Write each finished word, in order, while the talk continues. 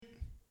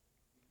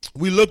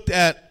We looked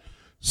at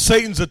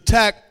Satan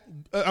attacks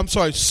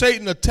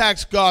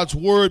God's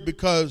word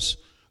because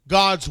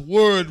God's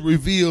word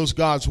reveals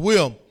God's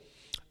will.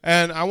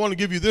 And I want to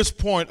give you this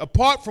point.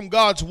 Apart from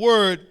God's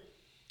word,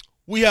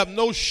 we have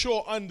no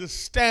sure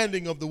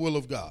understanding of the will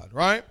of God,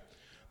 right?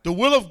 The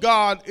will of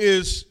God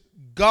is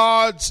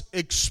God's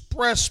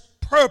express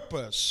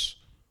purpose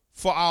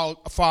for our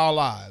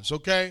lives,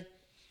 okay?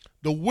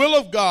 The will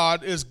of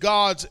God is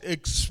God's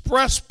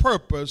express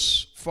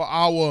purpose for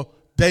our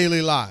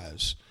daily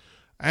lives.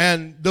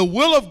 And the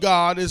will of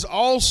God is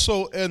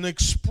also an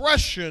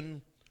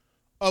expression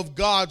of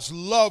God's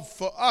love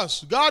for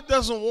us. God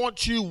doesn't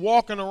want you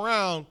walking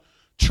around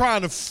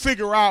trying to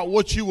figure out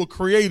what you were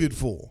created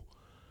for.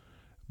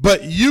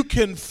 But you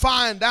can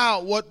find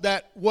out what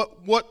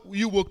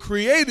you were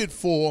created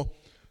for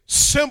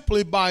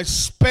simply by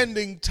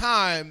spending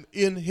time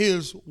in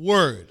his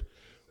word.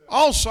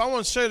 Also, I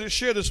want to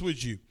share this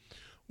with you.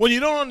 When you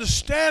don't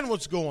understand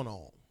what's going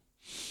on,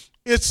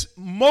 it's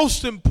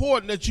most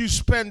important that you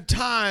spend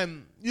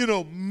time,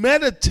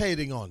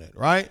 meditating on it,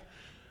 right?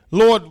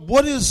 Lord,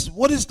 what is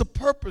the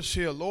purpose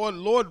here, Lord?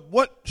 Lord,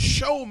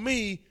 show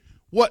me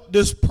what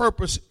this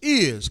purpose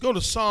is. Go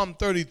to Psalm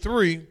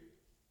 33.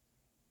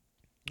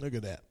 Look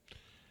at that.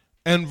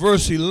 And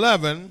verse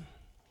 11.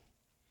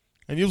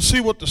 And you'll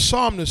see what the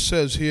psalmist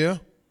says here.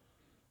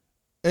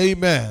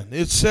 Amen.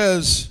 It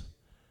says,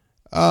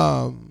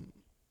 back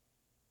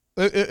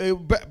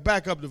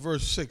up to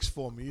verse 6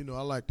 for me.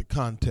 I like the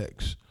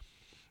context.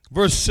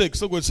 Verse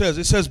 6, look what it says.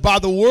 It says, by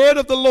the word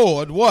of the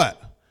Lord,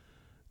 what?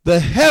 The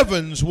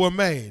heavens were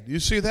made. You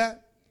see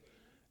that?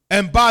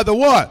 And by the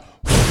what?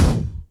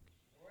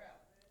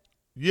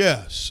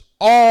 Yes,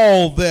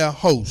 all their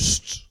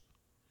hosts.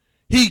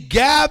 He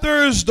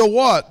gathers the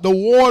what? The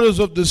waters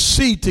of the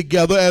sea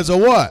together as a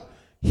what?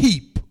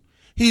 Heap.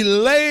 He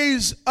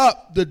lays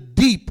up the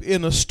deep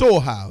in the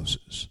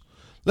storehouses.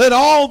 Let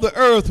all the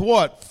earth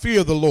what?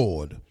 Fear the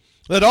Lord.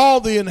 Let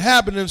all the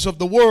inhabitants of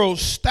the world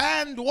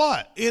stand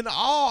what? In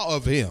awe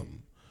of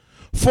him.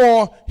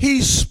 For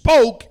he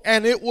spoke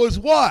and it was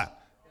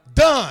what?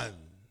 Done.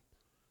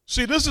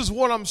 See, this is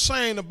what I'm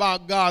saying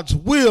about God's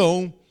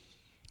will.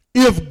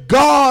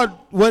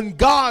 When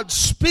God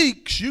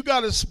speaks, you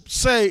got to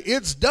say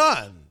it's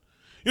done.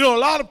 A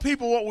lot of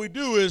people, what we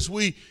do is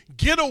we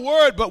get a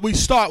word, but we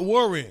start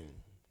worrying.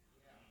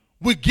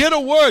 We get a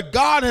word,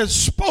 God has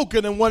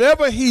spoken, and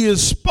whatever he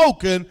has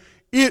spoken,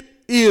 it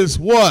is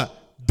what?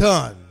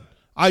 Done.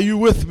 Are you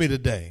with me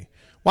today?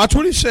 Watch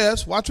what he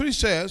says. Watch what he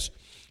says.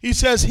 He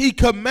says, he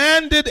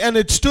commanded and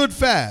it stood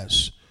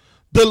fast.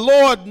 The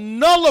Lord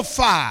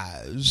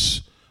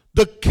nullifies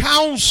the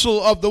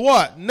counsel of the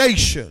what?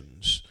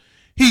 Nations.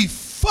 He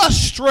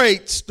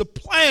frustrates the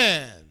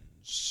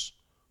plans.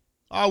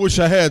 I wish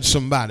I had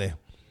somebody.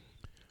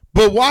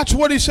 But watch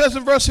what he says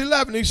in verse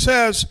 11. He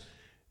says,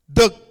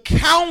 the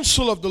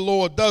counsel of the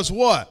Lord does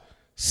what?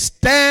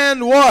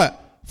 Stand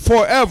what?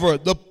 Forever.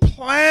 The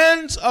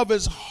plans of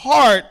his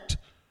heart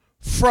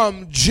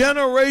from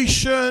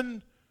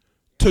generation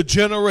to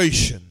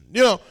generation.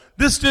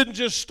 This didn't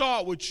just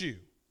start with you.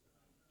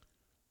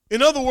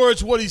 In other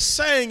words, what he's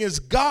saying is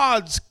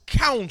God's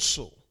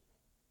counsel.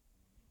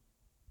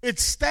 It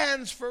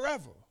stands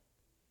forever.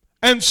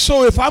 And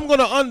so if I'm going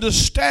to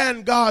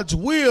understand God's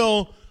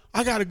will,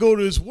 I got to go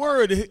to his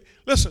word.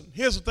 Listen,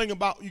 here's the thing you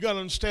got to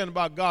understand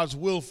about God's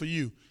will for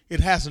you.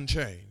 It hasn't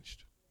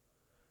changed.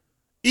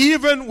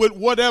 Even with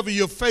whatever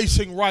you're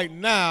facing right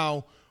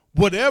now,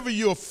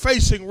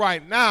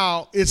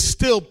 is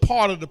still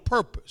part of the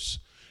purpose.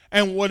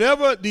 And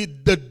whatever the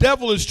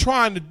devil is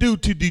trying to do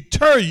to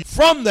deter you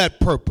from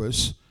that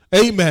purpose,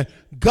 amen,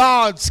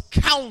 God's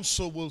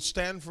counsel will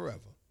stand forever.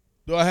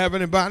 Do I have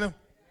anybody?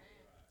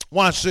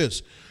 Watch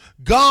this.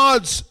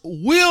 God's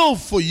will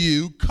for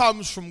you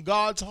comes from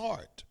God's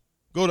heart.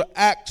 Go to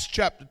Acts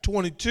chapter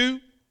 22.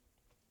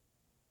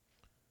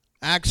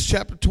 Acts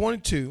chapter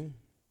 22.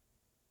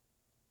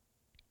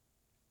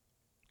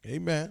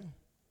 Amen.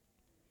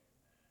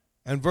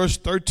 And verse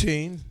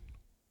 13.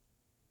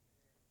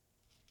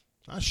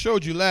 I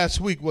showed you last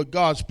week what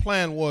God's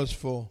plan was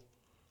for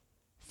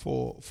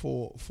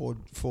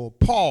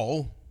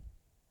Paul.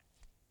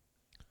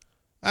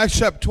 Acts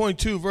chapter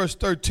 22, verse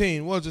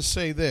 13. What does it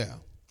say there?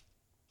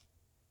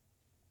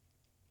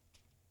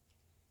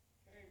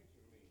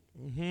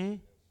 Mm-hmm.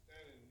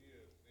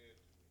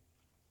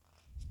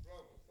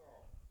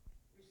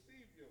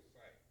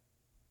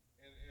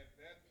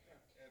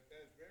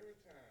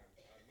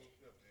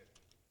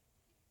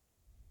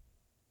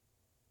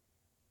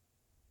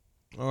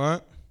 All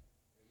right.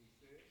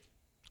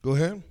 Go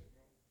ahead. And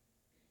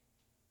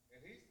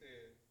he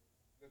said,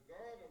 the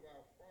God of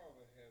our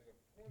father has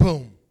appointed.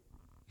 Boom.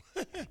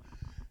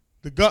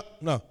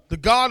 The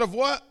God of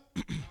what?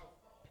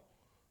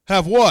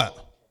 Have what?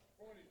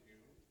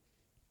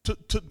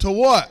 To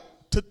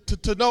what? To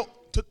know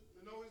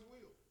his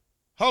will.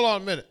 Hold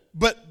on a minute.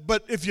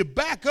 But if you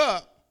back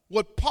up,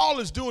 what Paul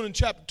is doing in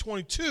chapter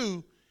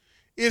 22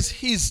 is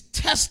he's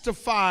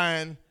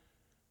testifying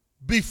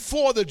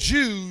before the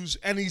Jews,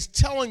 and he's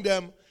telling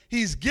them,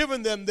 he's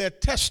giving them their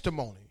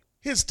testimony.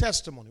 his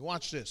testimony.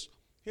 Watch this.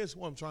 Here's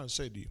what I'm trying to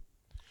say to you.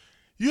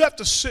 You have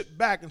to sit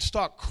back and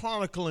start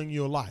chronicling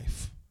your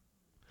life.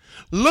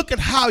 Look at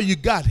how you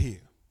got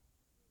here,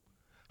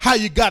 how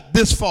you got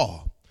this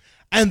far.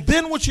 And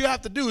then what you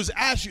have to do is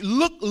ask you,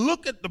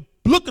 look at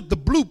the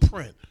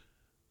blueprint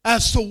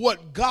as to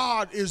what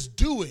God is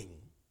doing.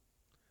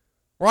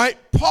 Right?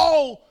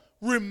 Paul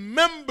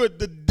remembered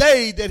the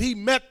day that he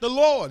met the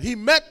Lord. He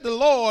met the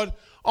Lord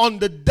on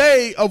the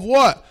day of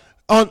what?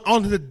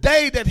 On the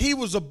day that he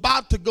was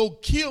about to go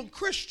kill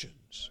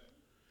Christians.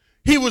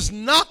 He was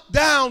knocked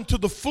down to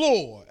the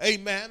floor.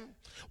 Amen.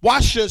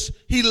 Watch this.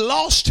 He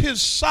lost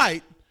his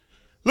sight.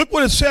 Look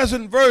what it says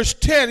in verse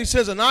 10. He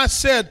says, and I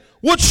said,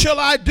 what shall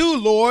I do,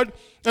 Lord?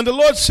 And the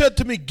Lord said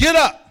to me, get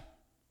up.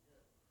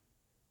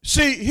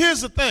 See,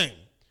 here's the thing.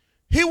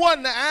 He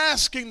wasn't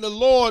asking the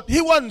Lord.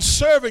 He wasn't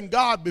serving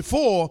God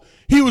before.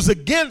 He was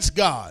against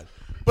God.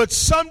 But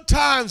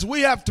sometimes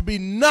we have to be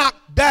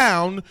knocked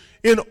down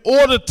in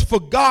order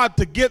for God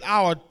to get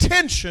our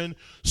attention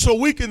so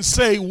we can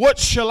say, what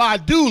shall I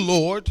do,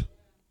 Lord?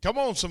 Come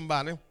on,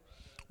 somebody.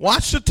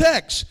 Watch the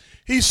text.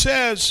 He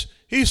says,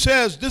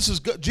 this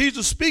is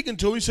Jesus speaking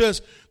to him. He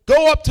says,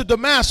 go up to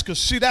Damascus.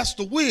 See, that's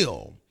the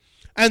will.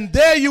 And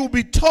there you will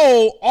be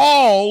told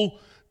all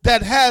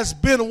that has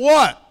been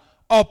what?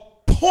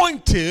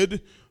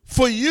 Appointed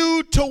for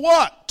you to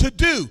what? To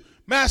do.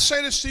 May I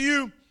say this to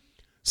you?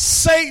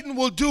 Satan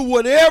will do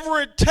whatever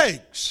it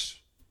takes.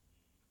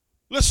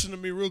 Listen to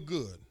me real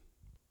good.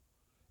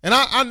 And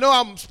I know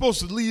I'm supposed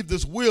to leave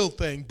this will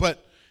thing,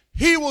 but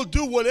he will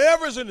do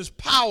whatever is in his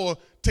power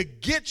to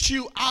get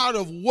you out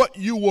of what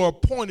you were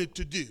appointed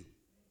to do.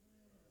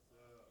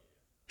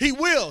 He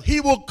will. He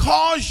will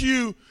cause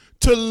you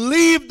to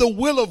leave the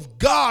will of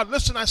God.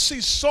 Listen, I see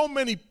so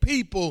many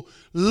people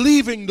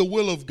leaving the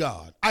will of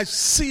God. I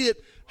see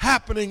it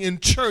happening in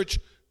church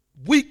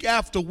week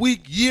after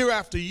week, year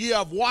after year.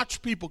 I've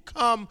watched people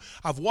come.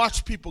 I've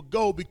watched people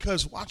go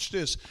because, watch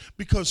this,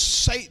 because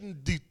Satan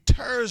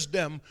deters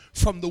them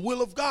from the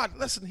will of God.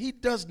 Listen, he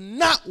does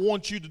not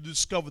want you to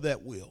discover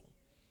that will.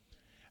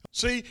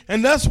 See,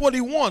 and that's what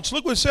he wants.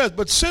 Look what it says.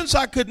 But since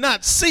I could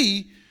not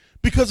see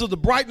because of the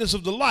brightness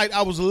of the light,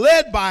 I was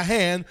led by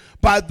hand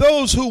by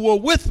those who were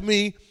with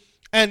me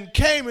and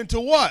came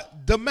into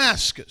what?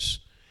 Damascus.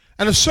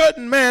 And a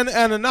certain man,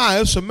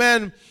 Ananias, a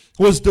man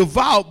was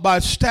devout by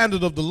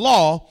standard of the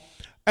law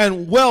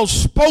and well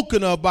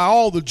spoken of by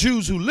all the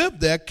Jews who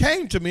lived there,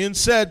 came to me and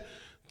said,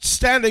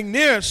 standing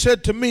near,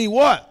 said to me,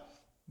 what?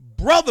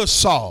 Brother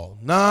Saul.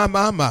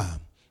 My.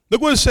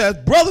 Look what it says.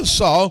 Brother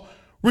Saul,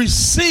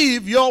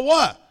 receive your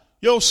what?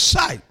 Your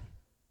sight.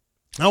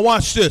 Now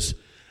watch this.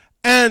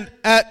 And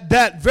at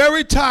that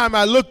very time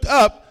I looked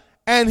up,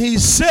 and he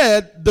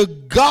said, the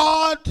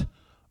God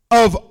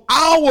of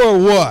our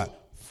what?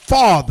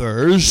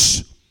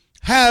 Fathers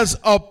has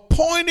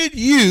appointed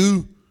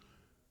you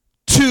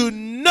to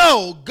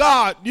know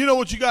God. You know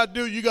what you got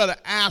to do? You got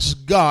to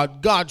ask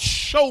God, God,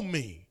 show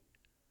me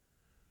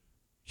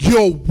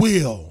your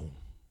will.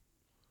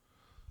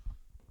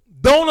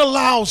 Don't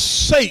allow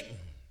Satan.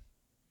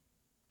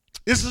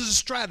 This is a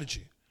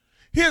strategy.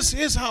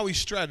 Here's how he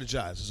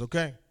strategizes,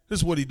 okay? This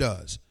is what he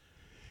does.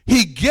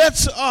 He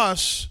gets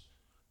us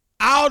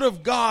out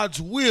of God's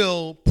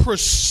will,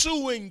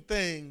 pursuing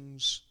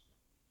things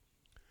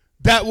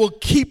that will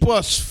keep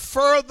us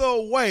further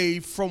away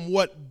from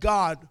what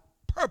God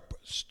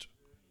purposed.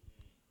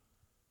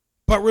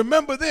 But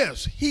remember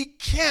this, he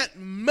can't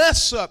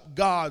mess up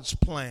God's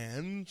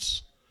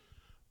plans,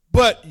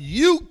 but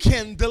you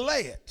can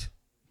delay it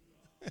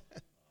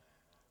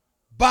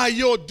by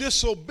your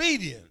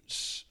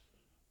disobedience,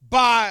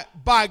 by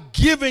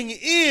giving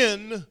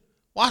in,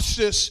 watch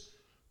this,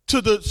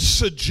 to the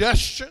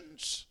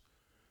suggestions.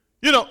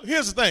 You know,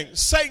 here's the thing,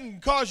 Satan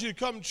can cause you to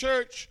come to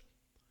church.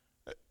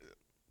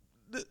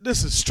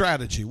 This is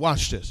strategy.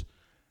 Watch this.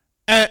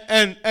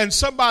 And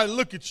somebody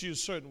look at you a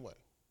certain way.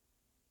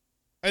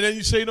 And then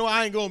you say, you know,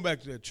 I ain't going back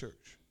to that church.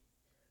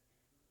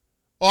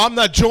 Or I'm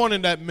not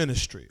joining that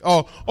ministry.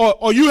 Or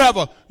you have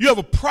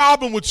a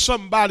problem with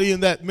somebody in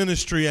that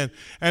ministry, and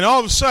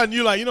all of a sudden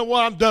you're like, you know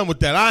what, I'm done with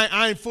that.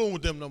 I ain't fooling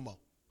with them no more.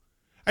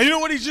 And you know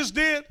what he just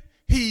did?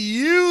 He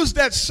used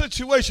that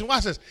situation.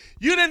 Watch this.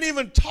 You didn't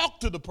even talk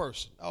to the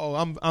person.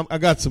 Oh, I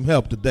got some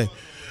help today.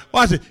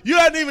 Watch it. You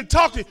hadn't even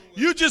talked to him.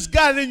 You just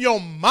got it in your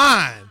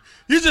mind.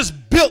 You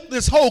just built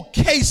this whole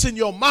case in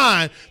your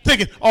mind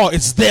thinking, oh,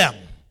 it's them.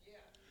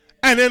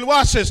 And then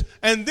watch this.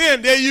 And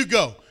then there you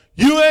go.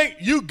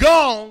 You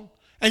gone,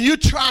 and you're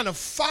trying to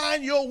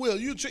find your will.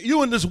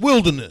 You in this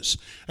wilderness,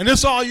 and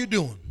that's all you're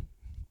doing.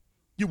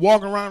 You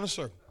walking around in a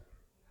circle.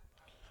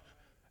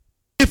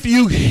 If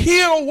you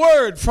hear a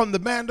word from the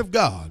man of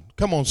God,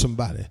 come on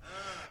somebody,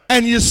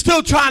 and you're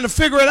still trying to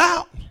figure it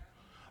out,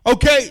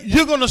 okay,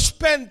 you're going to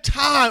spend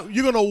time,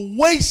 you're going to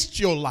waste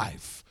your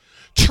life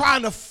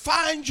trying to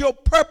find your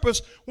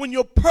purpose when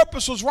your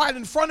purpose was right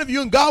in front of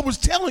you and God was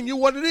telling you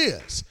what it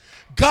is.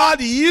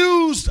 God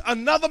used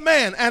another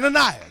man,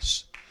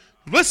 Ananias.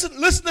 Listen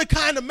to the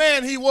kind of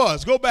man he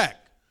was. Go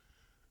back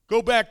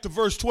to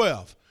verse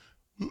 12.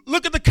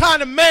 Look at the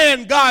kind of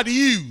man God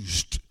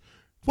used.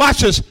 Watch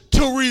this.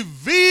 To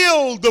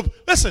reveal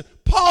listen,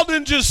 Paul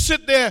didn't just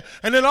sit there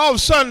and then all of a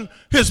sudden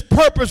his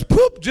purpose,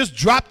 just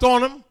dropped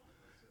on him.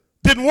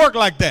 Didn't work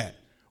like that.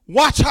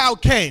 Watch how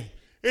it came.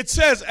 It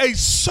says a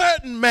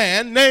certain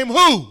man named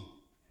who?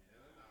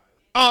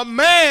 A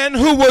man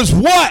who was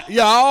what,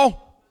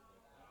 y'all?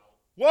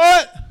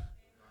 What?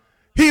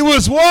 He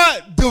was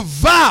what?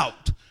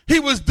 Devout. He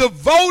was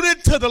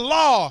devoted to the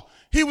law.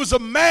 He was a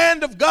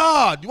man of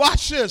God.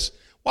 Watch this.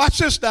 Watch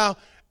this now.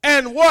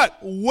 And what?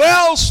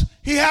 Wells,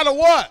 he had a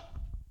what?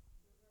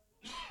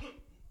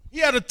 He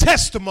had a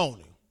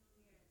testimony.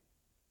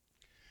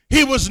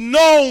 He was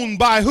known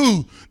by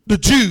who? The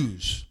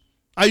Jews.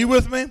 Are you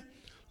with me?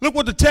 Look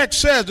what the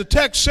text says. The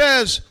text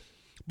says,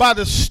 by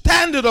the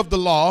standard of the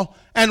law,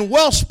 and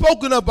well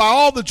spoken of by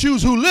all the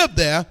Jews who lived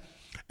there.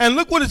 And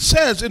look what it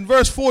says in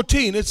verse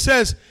 14. It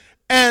says,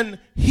 and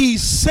he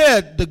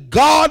said, the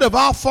God of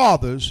our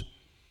fathers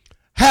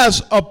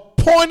has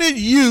appointed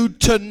you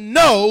to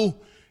know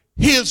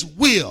his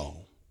will.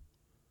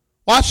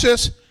 Watch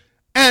this.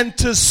 And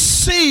to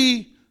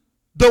see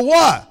the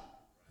what?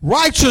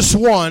 Righteous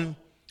one.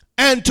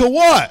 And to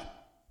what?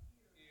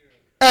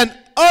 An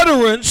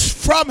utterance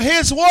from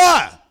his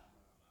what?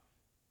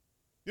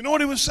 You know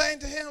what he was saying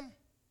to him?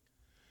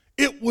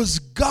 It was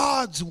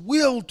God's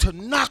will to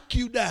knock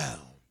you down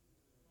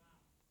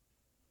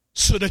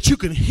so that you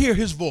can hear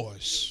his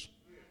voice.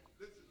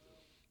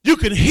 You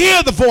can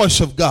hear the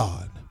voice of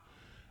God.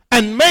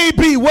 And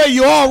maybe where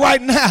you are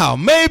right now,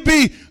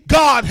 maybe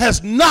God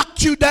has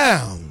knocked you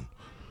down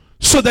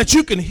so that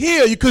you can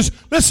hear. Because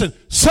listen,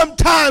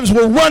 sometimes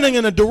we're running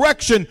in a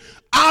direction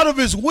out of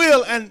his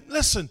will, and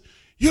listen,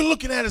 you're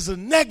looking at it as a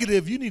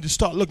negative. You need to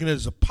start looking at it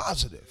as a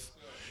positive.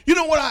 You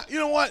know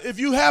what? If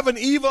you have an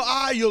evil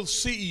eye, you'll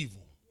see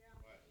evil.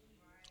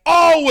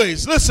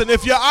 Always. Listen,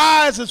 if your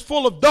eyes is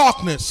full of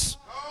darkness,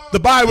 the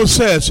Bible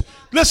says,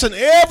 listen,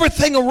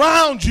 everything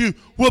around you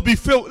will be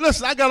filled.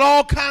 Listen, I got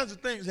all kinds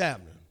of things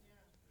happening.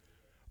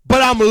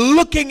 But I'm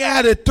looking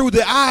at it through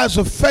the eyes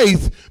of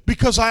faith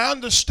because I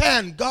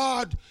understand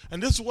God,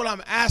 and this is what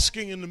I'm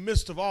asking in the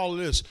midst of all of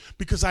this,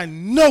 because I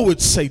know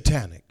it's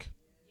satanic.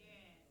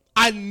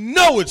 I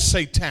know it's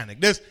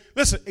satanic.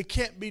 Listen, it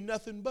can't be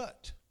nothing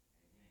but.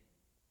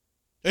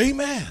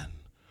 Amen.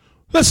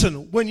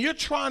 Listen, when you're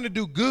trying to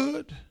do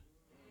good,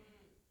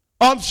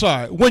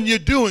 when you're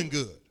doing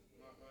good,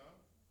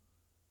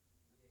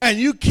 and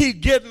you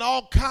keep getting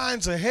all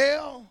kinds of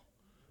hell,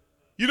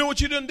 you know what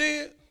you done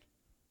did?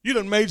 You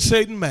done made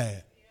Satan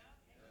mad.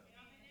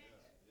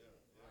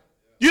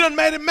 You done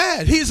made him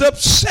mad. He's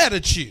upset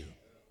at you.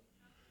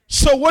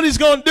 So what he's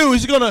going to do,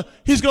 he's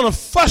going to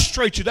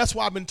frustrate you. That's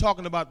why I've been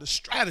talking about the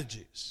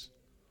strategies.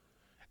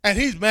 And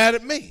he's mad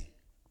at me.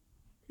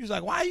 He's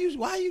like, why are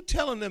you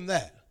telling them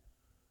that?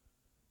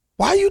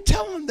 Why are you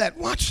telling them that?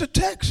 Watch the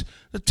text.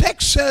 The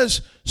text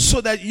says, so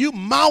that you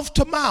mouth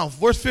to mouth,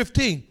 verse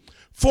 15.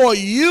 For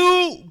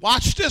you,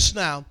 watch this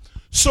now.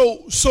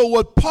 So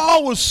what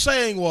Paul was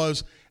saying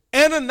was,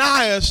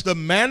 Ananias, the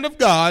man of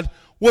God,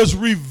 was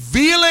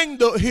revealing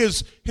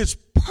his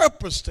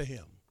purpose to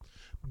him.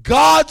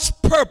 God's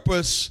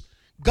purpose,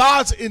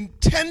 God's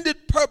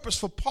intended purpose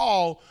for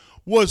Paul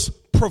was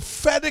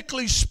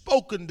prophetically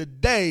spoken the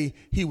day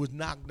he was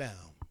knocked down.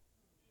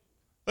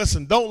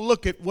 Listen, don't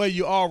look at where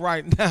you are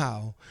right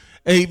now,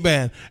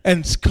 amen,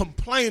 and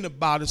complain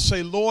about it.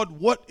 Say, Lord,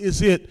 what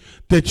is it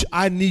that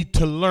I need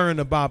to learn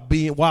about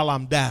being while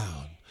I'm down?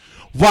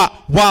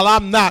 While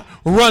I'm not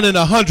running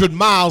 100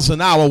 miles an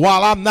hour,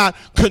 while I'm not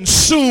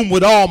consumed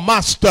with all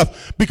my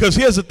stuff. Because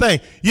here's the thing.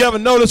 You ever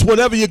notice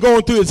whatever you're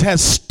going through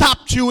has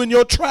stopped you in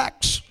your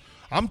tracks?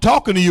 I'm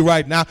talking to you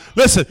right now.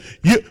 Listen,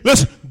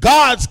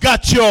 God's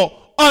got your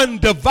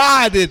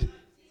undivided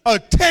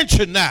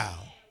attention now.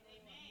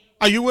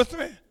 Are you with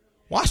me?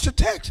 Watch the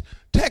text.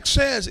 Text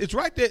says, it's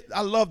right there.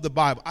 I love the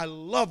Bible. I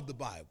love the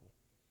Bible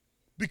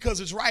because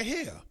it's right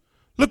here.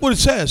 Look what it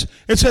says.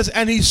 It says,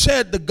 and he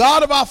said, the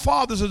God of our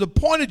fathers has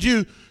appointed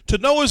you to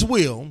know his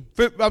will.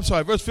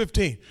 Verse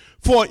 15.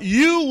 For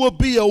you will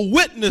be a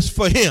witness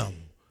for him.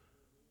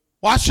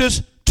 Watch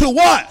this. To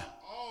what?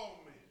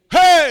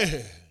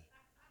 Hey.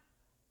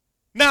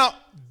 Now,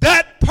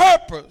 that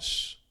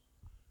purpose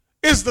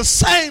is the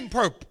same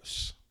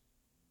purpose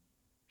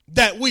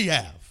that we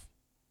have.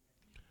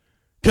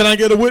 Can I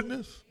get a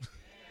witness?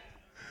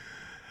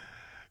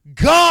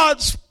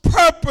 God's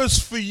purpose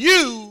for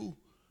you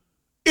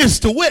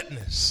is to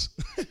witness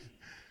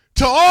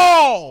to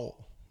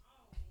all.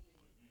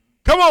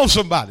 Come on,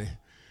 somebody.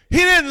 He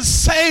didn't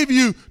save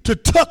you to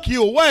tuck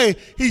you away.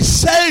 He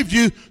saved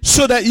you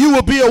so that you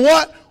will be a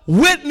what?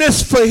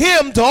 Witness for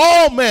him to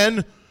all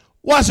men.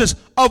 Watch this.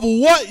 Of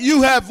what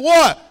you have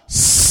what?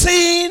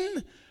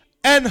 Seen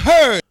and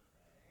heard.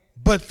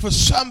 But for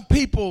some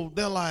people,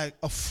 they're like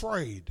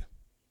afraid.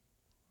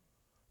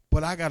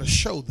 But I got to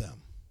show them.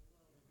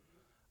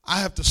 I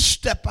have to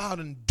step out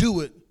and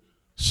do it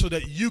so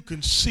that you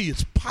can see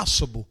it's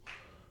possible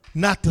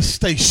not to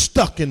stay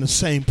stuck in the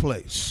same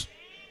place.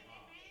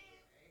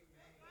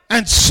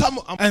 And some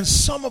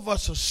of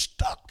us are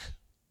stuck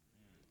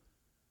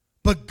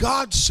But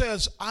God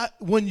says,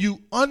 when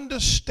you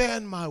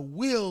understand my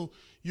will,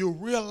 you'll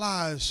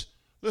realize,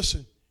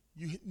 listen,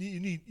 you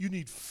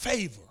need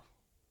favor.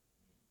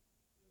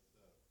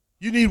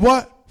 You need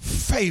what?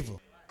 Favor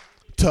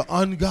to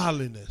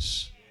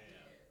ungodliness.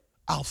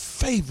 I'll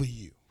favor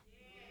you.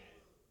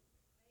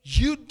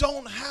 You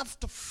don't have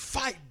to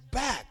fight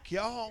back,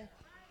 y'all.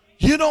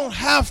 You don't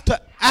have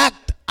to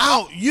act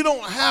out. You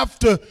don't have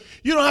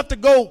to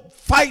go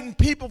fighting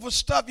people for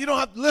stuff. You don't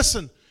have to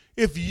listen.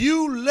 If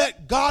you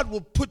let God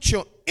will put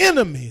your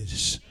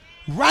enemies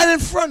right in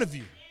front of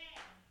you.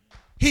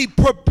 He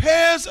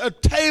prepares a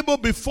table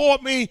before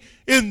me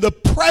in the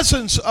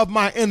presence of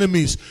my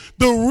enemies.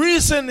 The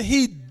reason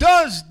he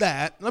does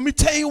that, let me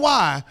tell you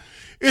why,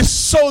 is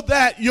so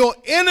that your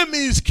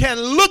enemies can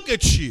look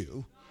at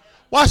you.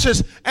 Watch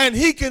this. And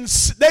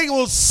they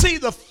will see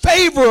the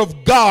favor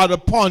of God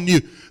upon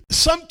you.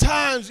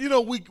 Sometimes,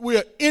 we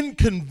are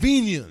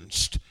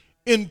inconvenienced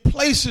in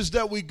places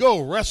that we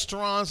go,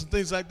 restaurants and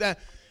things like that.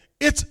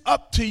 It's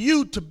up to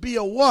you to be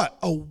a what?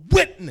 A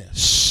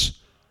witness.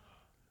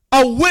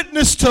 A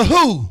witness to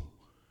who?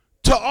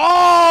 To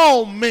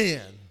all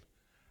men.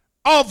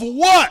 Of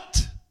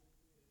what?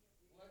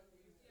 What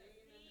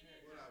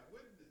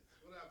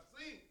I've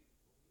seen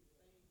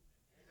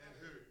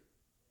and heard.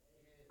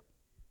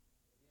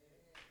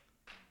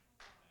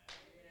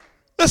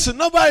 Listen,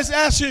 nobody's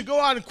asking you to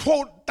go out and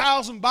quote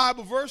 1,000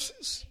 Bible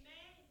verses.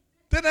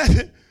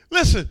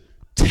 Listen,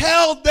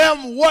 tell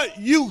them what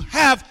you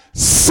have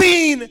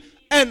seen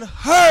and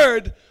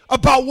heard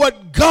about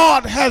what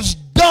God has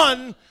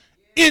done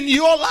in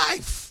your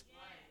life.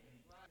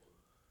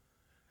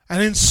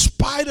 And in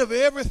spite of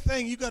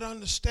everything, you got to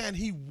understand,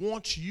 he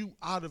wants you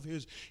out of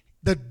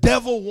the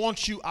devil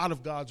wants you out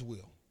of God's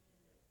will.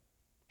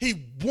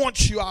 He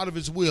wants you out of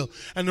his will.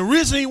 And the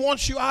reason he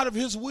wants you out of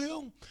his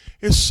will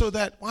is so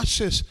that, watch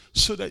this,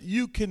 so that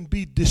you can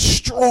be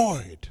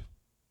destroyed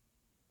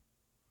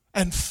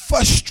and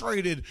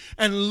frustrated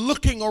and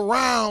looking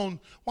around,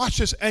 watch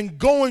this, and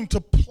going to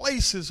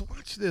places,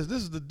 watch this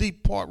is the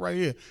deep part right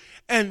here,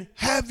 and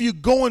have you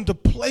going to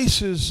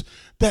places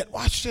that,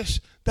 watch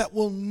this, that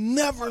will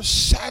never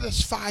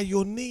satisfy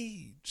your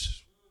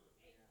needs.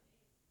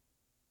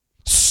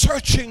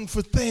 Searching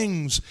for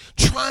things,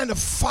 trying to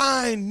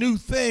find new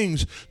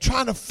things,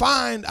 trying to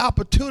find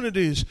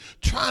opportunities,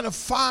 trying to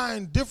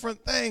find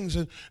different things,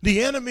 and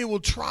the enemy will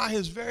try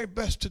his very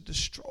best to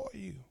destroy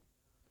you.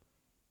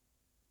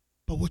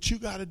 But what you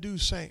got to do,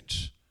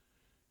 saints,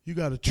 you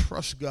got to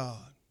trust God.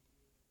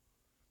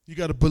 You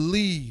got to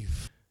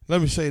believe.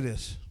 Let me say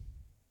this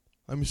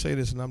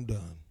and I'm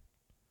done.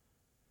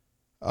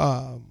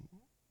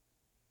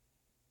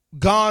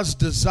 God's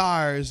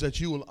desire is that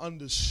you will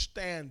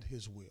understand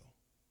his will.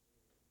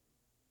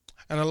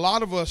 And a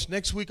lot of us,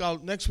 next week I'll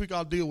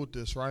deal with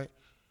this, right?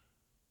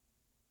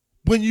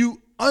 When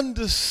you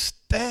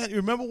understand,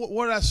 remember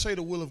what did I say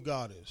the will of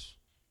God is?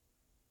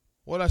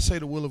 What did I say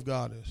the will of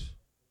God is?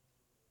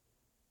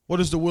 What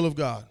is the will of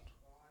God?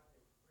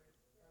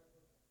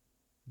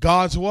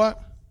 God's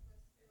what?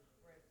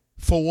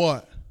 For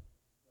what?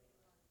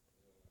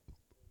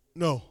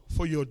 No,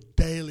 for your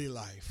daily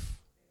life.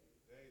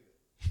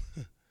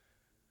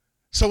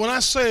 So when I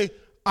say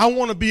I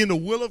want to be in the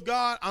will of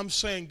God, I'm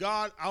saying,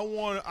 God, I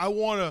want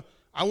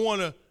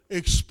to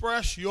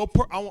express your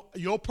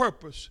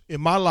purpose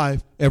in my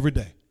life every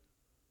day.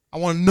 I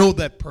want to know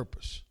that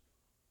purpose.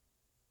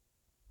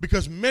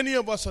 Because many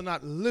of us are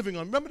not living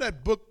on. Remember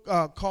that book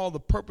called The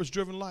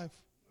Purpose-Driven Life?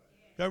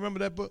 Y'all remember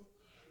that book?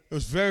 It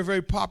was very,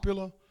 very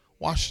popular.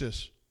 Watch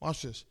this.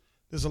 Watch this.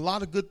 There's a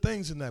lot of good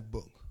things in that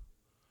book.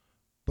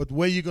 But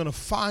where you're going to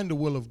find the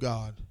will of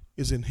God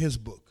is in his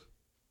book.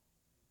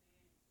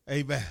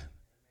 Amen.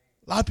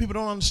 A lot of people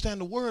don't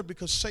understand the word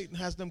because Satan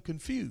has them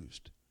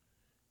confused.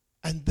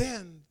 And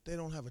then they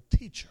don't have a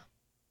teacher.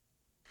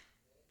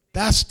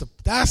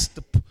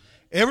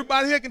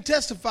 Everybody here can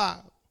testify.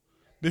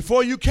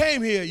 Before you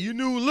came here, you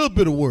knew a little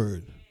bit of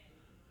word.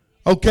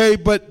 Okay,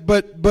 but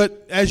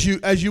as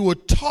you were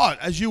taught,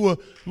 as you were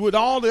with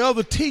all the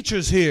other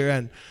teachers here,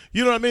 and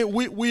you know what I mean,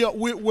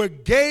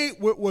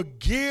 we're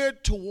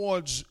geared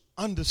towards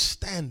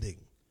understanding.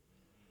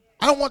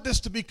 I don't want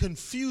this to be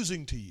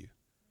confusing to you.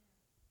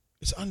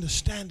 It's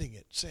understanding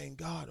it, saying,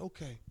 God,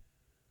 okay,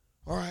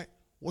 all right,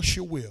 what's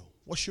your will?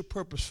 What's your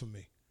purpose for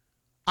me?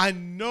 I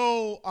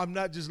know I'm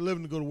not just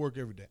living to go to work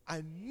every day.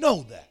 I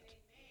know that.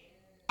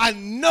 I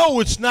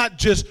know it's not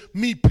just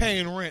me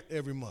paying rent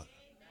every month.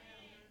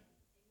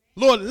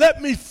 Lord,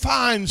 let me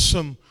find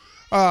some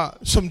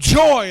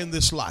joy in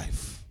this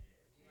life.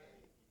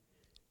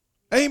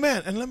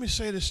 Amen. And let me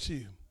say this to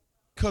you,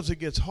 because it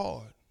gets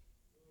hard.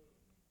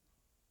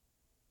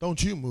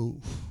 Don't you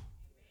move.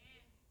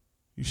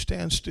 You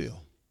stand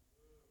still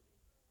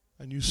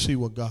and you see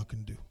what God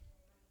can do.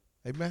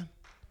 Amen.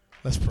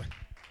 Let's pray.